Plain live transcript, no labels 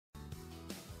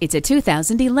It's a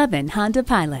 2011 Honda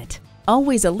Pilot.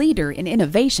 Always a leader in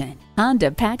innovation,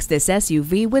 Honda packs this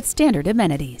SUV with standard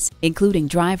amenities, including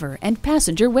driver and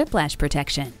passenger whiplash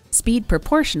protection, speed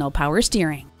proportional power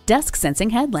steering, dusk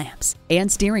sensing headlamps,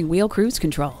 and steering wheel cruise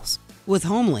controls. With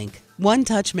HomeLink, one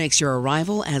touch makes your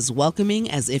arrival as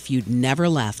welcoming as if you'd never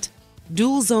left.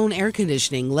 Dual zone air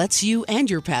conditioning lets you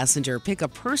and your passenger pick a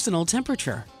personal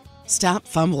temperature. Stop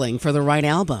fumbling for the right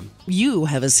album. You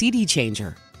have a CD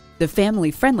changer. The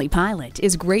family-friendly Pilot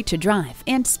is great to drive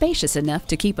and spacious enough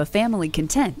to keep a family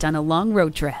content on a long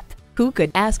road trip. Who could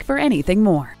ask for anything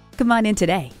more? Come on in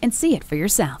today and see it for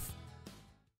yourself.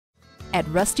 At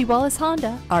Rusty Wallace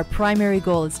Honda, our primary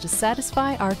goal is to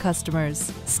satisfy our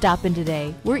customers. Stop in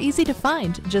today. We're easy to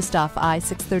find just off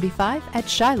I-635 at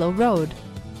Shiloh Road.